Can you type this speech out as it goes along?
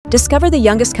Discover the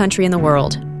youngest country in the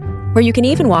world, where you can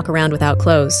even walk around without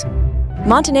clothes.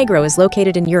 Montenegro is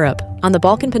located in Europe, on the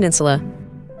Balkan Peninsula,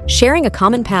 sharing a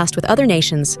common past with other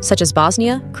nations such as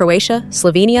Bosnia, Croatia,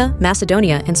 Slovenia,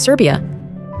 Macedonia, and Serbia.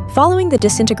 Following the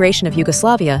disintegration of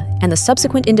Yugoslavia and the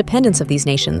subsequent independence of these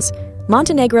nations,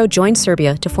 Montenegro joined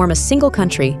Serbia to form a single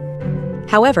country.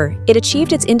 However, it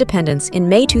achieved its independence in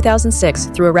May 2006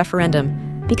 through a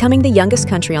referendum, becoming the youngest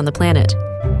country on the planet.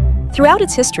 Throughout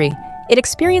its history, it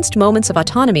experienced moments of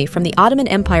autonomy from the Ottoman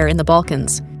Empire in the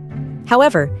Balkans.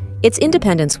 However, its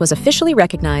independence was officially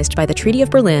recognized by the Treaty of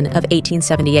Berlin of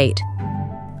 1878,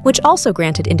 which also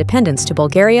granted independence to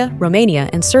Bulgaria, Romania,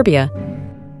 and Serbia.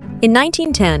 In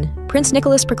 1910, Prince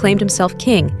Nicholas proclaimed himself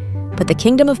king, but the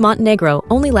Kingdom of Montenegro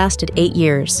only lasted 8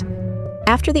 years.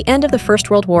 After the end of the First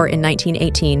World War in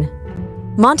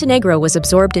 1918, Montenegro was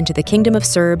absorbed into the Kingdom of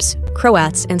Serbs,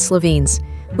 Croats, and Slovenes,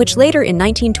 which later in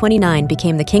 1929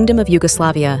 became the Kingdom of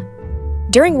Yugoslavia.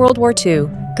 During World War II,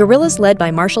 guerrillas led by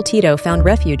Marshal Tito found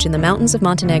refuge in the mountains of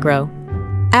Montenegro.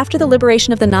 After the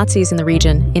liberation of the Nazis in the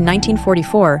region in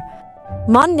 1944,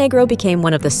 Montenegro became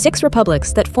one of the 6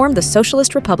 republics that formed the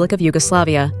Socialist Republic of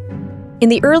Yugoslavia. In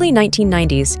the early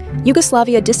 1990s,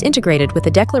 Yugoslavia disintegrated with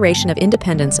the declaration of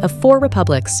independence of 4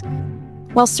 republics,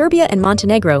 while Serbia and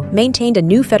Montenegro maintained a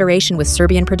new federation with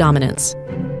Serbian predominance.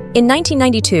 In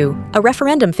 1992, a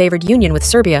referendum favored union with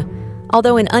Serbia,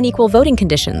 although in unequal voting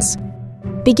conditions.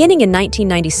 Beginning in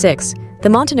 1996, the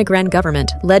Montenegrin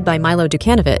government, led by Milo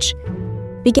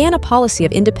Đukanović, began a policy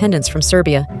of independence from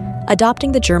Serbia,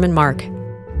 adopting the German mark,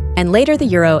 and later the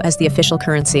euro as the official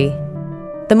currency.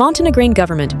 The Montenegrin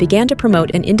government began to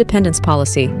promote an independence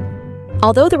policy.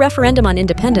 Although the referendum on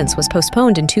independence was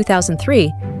postponed in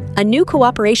 2003, a new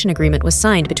cooperation agreement was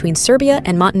signed between Serbia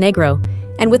and Montenegro,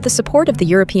 and with the support of the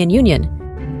European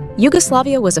Union,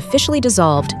 Yugoslavia was officially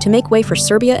dissolved to make way for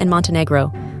Serbia and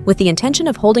Montenegro, with the intention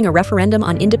of holding a referendum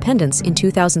on independence in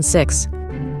 2006.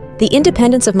 The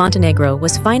independence of Montenegro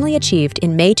was finally achieved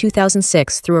in May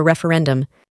 2006 through a referendum,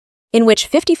 in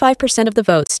which 55% of the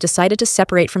votes decided to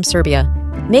separate from Serbia,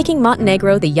 making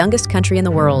Montenegro the youngest country in the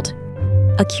world.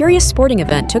 A curious sporting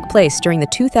event took place during the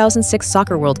 2006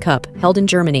 Soccer World Cup held in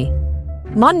Germany.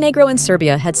 Montenegro and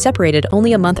Serbia had separated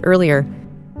only a month earlier,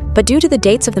 but due to the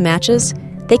dates of the matches,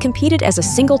 they competed as a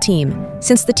single team,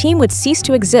 since the team would cease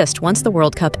to exist once the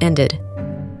World Cup ended.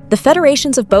 The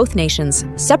federations of both nations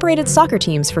separated soccer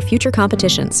teams for future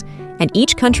competitions, and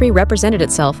each country represented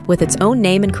itself with its own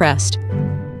name and crest.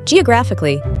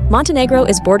 Geographically, Montenegro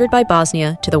is bordered by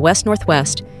Bosnia to the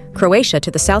west-northwest, Croatia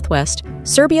to the southwest,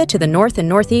 Serbia to the north and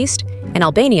northeast, and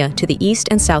Albania to the east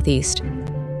and southeast.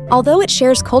 Although it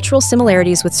shares cultural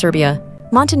similarities with Serbia,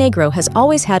 Montenegro has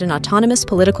always had an autonomous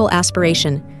political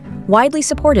aspiration, widely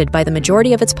supported by the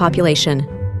majority of its population.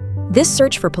 This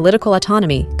search for political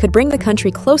autonomy could bring the country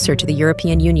closer to the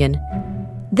European Union.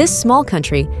 This small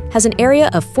country has an area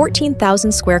of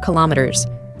 14,000 square kilometers,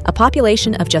 a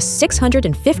population of just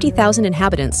 650,000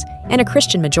 inhabitants, and a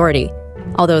Christian majority,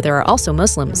 although there are also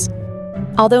Muslims.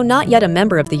 Although not yet a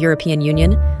member of the European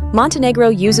Union, Montenegro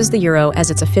uses the euro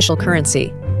as its official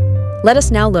currency. Let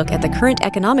us now look at the current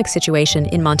economic situation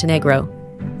in Montenegro.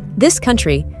 This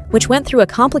country, which went through a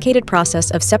complicated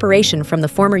process of separation from the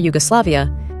former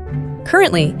Yugoslavia,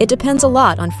 currently it depends a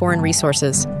lot on foreign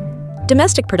resources.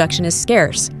 Domestic production is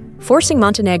scarce, forcing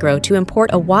Montenegro to import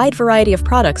a wide variety of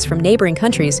products from neighboring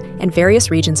countries and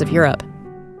various regions of Europe.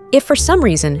 If for some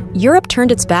reason Europe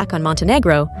turned its back on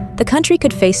Montenegro, the country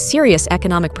could face serious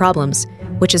economic problems,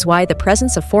 which is why the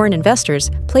presence of foreign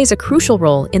investors plays a crucial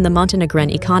role in the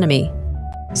Montenegrin economy.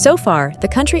 So far, the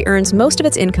country earns most of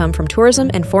its income from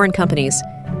tourism and foreign companies,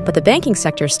 but the banking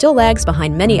sector still lags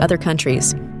behind many other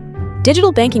countries.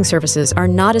 Digital banking services are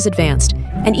not as advanced,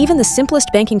 and even the simplest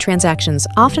banking transactions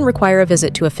often require a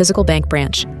visit to a physical bank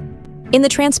branch. In the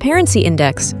Transparency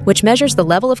Index, which measures the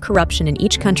level of corruption in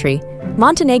each country,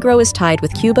 Montenegro is tied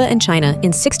with Cuba and China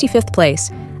in 65th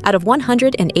place out of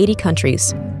 180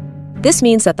 countries. This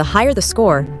means that the higher the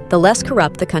score, the less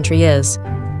corrupt the country is.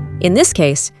 In this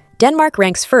case, Denmark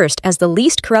ranks first as the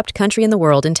least corrupt country in the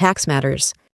world in tax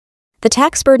matters. The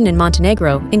tax burden in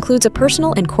Montenegro includes a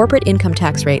personal and corporate income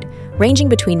tax rate ranging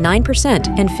between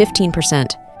 9% and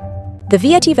 15%. The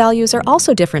VAT values are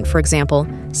also different, for example,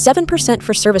 7%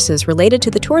 for services related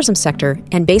to the tourism sector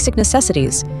and basic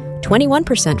necessities,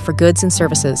 21% for goods and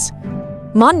services.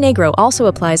 Montenegro also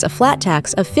applies a flat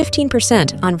tax of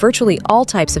 15% on virtually all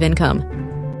types of income.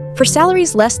 For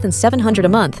salaries less than $700 a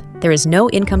month, there is no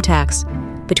income tax.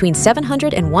 Between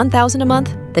 $700 and $1,000 a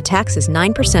month, the tax is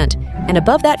 9%, and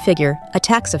above that figure, a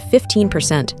tax of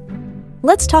 15%.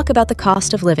 Let's talk about the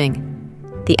cost of living.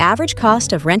 The average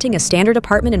cost of renting a standard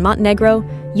apartment in Montenegro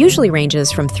usually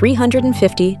ranges from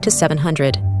 $350 to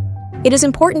 $700. It is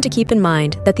important to keep in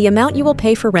mind that the amount you will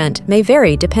pay for rent may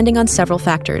vary depending on several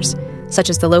factors, such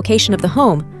as the location of the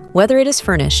home, whether it is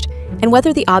furnished, and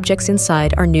whether the objects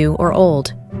inside are new or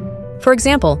old. For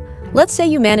example, let's say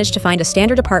you manage to find a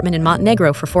standard apartment in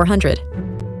Montenegro for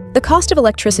 $400. The cost of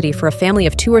electricity for a family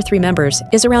of 2 or 3 members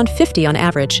is around $50 on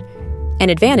average. An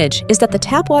advantage is that the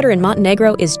tap water in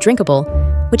Montenegro is drinkable,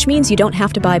 which means you don't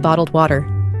have to buy bottled water.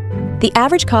 The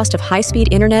average cost of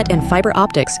high-speed internet and fiber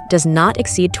optics does not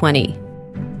exceed $20.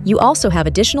 You also have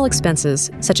additional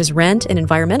expenses, such as rent and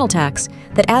environmental tax,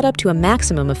 that add up to a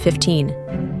maximum of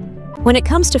 $15. When it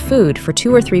comes to food for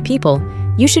 2 or 3 people,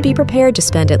 you should be prepared to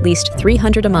spend at least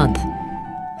 $300 a month.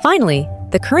 Finally,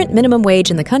 the current minimum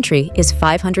wage in the country is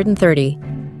 $530.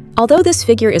 Although this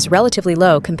figure is relatively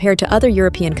low compared to other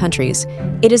European countries,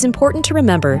 it is important to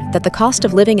remember that the cost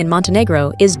of living in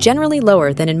Montenegro is generally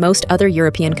lower than in most other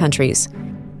European countries.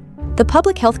 The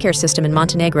public healthcare system in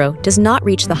Montenegro does not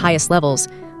reach the highest levels,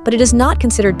 but it is not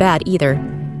considered bad either.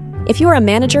 If you are a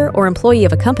manager or employee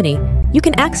of a company, you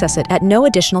can access it at no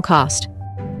additional cost.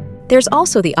 There's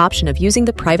also the option of using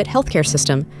the private healthcare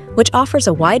system, which offers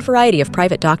a wide variety of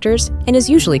private doctors and is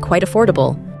usually quite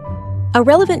affordable. A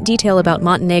relevant detail about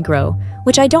Montenegro,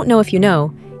 which I don't know if you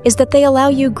know, is that they allow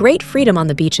you great freedom on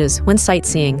the beaches when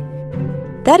sightseeing.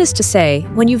 That is to say,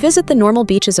 when you visit the normal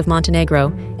beaches of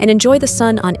Montenegro and enjoy the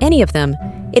sun on any of them,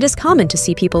 it is common to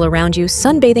see people around you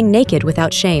sunbathing naked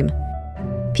without shame.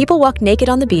 People walk naked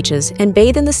on the beaches and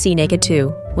bathe in the sea naked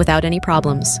too, without any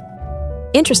problems.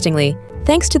 Interestingly,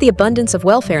 thanks to the abundance of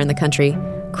welfare in the country,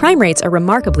 crime rates are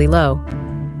remarkably low.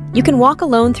 You can walk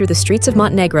alone through the streets of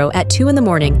Montenegro at 2 in the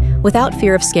morning without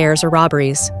fear of scares or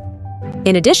robberies.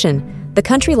 In addition, the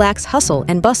country lacks hustle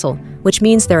and bustle, which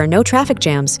means there are no traffic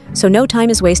jams, so no time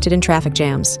is wasted in traffic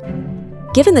jams.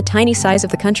 Given the tiny size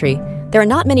of the country, there are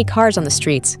not many cars on the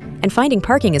streets, and finding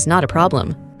parking is not a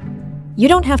problem. You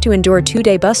don't have to endure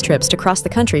 2-day bus trips to cross the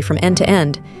country from end to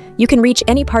end. You can reach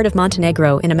any part of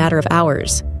Montenegro in a matter of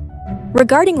hours.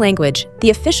 Regarding language,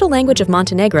 the official language of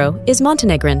Montenegro is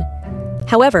Montenegrin.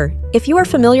 However, if you are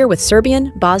familiar with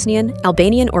Serbian, Bosnian,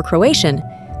 Albanian, or Croatian,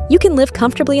 you can live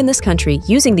comfortably in this country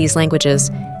using these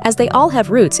languages, as they all have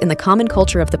roots in the common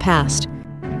culture of the past.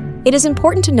 It is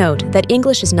important to note that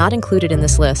English is not included in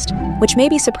this list, which may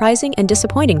be surprising and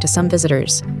disappointing to some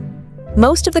visitors.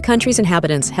 Most of the country's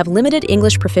inhabitants have limited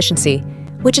English proficiency,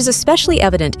 which is especially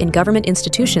evident in government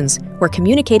institutions where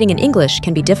communicating in English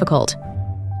can be difficult.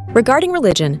 Regarding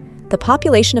religion, the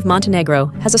population of Montenegro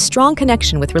has a strong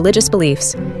connection with religious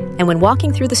beliefs, and when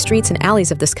walking through the streets and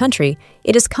alleys of this country,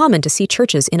 it is common to see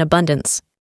churches in abundance.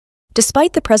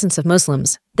 Despite the presence of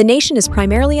Muslims, the nation is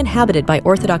primarily inhabited by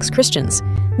Orthodox Christians,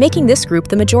 making this group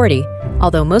the majority,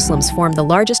 although Muslims form the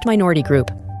largest minority group.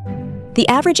 The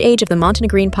average age of the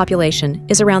Montenegrine population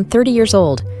is around 30 years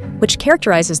old, which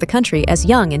characterizes the country as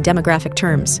young in demographic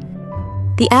terms.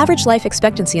 The average life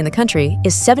expectancy in the country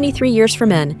is 73 years for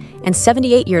men and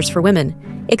 78 years for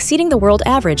women, exceeding the world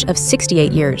average of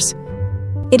 68 years.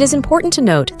 It is important to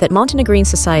note that Montenegrine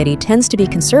society tends to be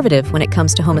conservative when it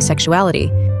comes to homosexuality.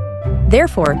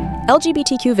 Therefore,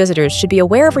 LGBTQ visitors should be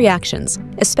aware of reactions,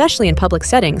 especially in public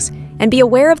settings, and be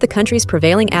aware of the country's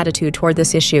prevailing attitude toward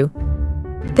this issue.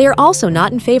 They are also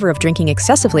not in favor of drinking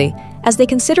excessively, as they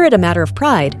consider it a matter of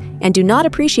pride and do not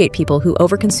appreciate people who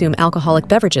overconsume alcoholic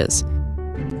beverages.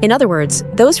 In other words,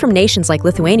 those from nations like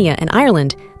Lithuania and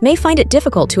Ireland may find it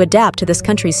difficult to adapt to this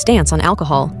country's stance on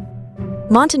alcohol.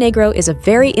 Montenegro is a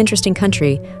very interesting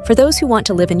country for those who want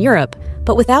to live in Europe,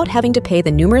 but without having to pay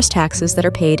the numerous taxes that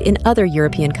are paid in other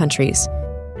European countries.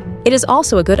 It is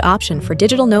also a good option for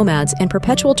digital nomads and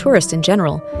perpetual tourists in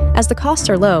general, as the costs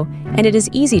are low and it is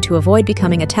easy to avoid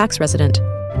becoming a tax resident.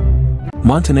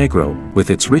 Montenegro,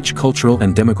 with its rich cultural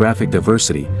and demographic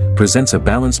diversity, presents a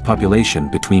balanced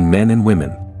population between men and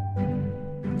women.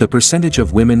 The percentage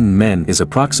of women and men is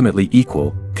approximately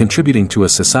equal, contributing to a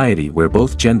society where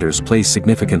both genders play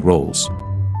significant roles.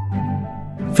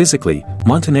 Physically,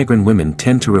 Montenegrin women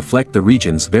tend to reflect the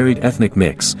region's varied ethnic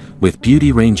mix, with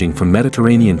beauty ranging from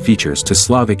Mediterranean features to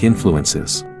Slavic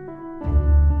influences.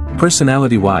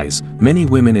 Personality-wise, many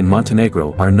women in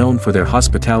Montenegro are known for their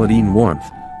hospitality and warmth,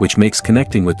 which makes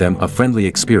connecting with them a friendly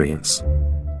experience.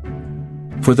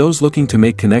 For those looking to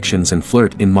make connections and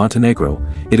flirt in Montenegro,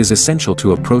 it is essential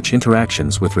to approach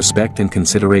interactions with respect and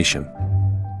consideration.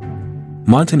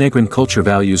 Montenegrin culture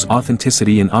values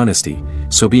authenticity and honesty,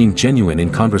 so being genuine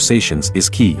in conversations is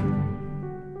key.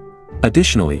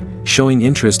 Additionally, showing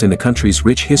interest in the country's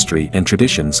rich history and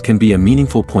traditions can be a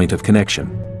meaningful point of connection.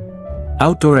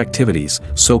 Outdoor activities,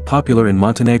 so popular in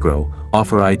Montenegro,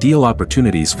 offer ideal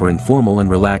opportunities for informal and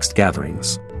relaxed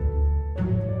gatherings.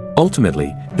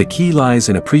 Ultimately, the key lies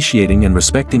in appreciating and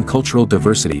respecting cultural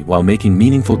diversity while making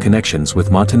meaningful connections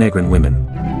with Montenegrin women.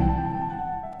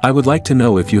 I would like to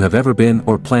know if you have ever been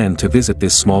or plan to visit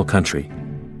this small country.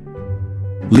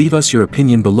 Leave us your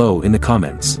opinion below in the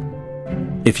comments.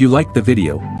 If you liked the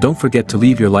video, don't forget to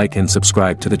leave your like and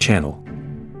subscribe to the channel.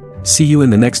 See you in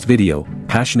the next video,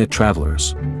 passionate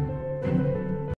travelers.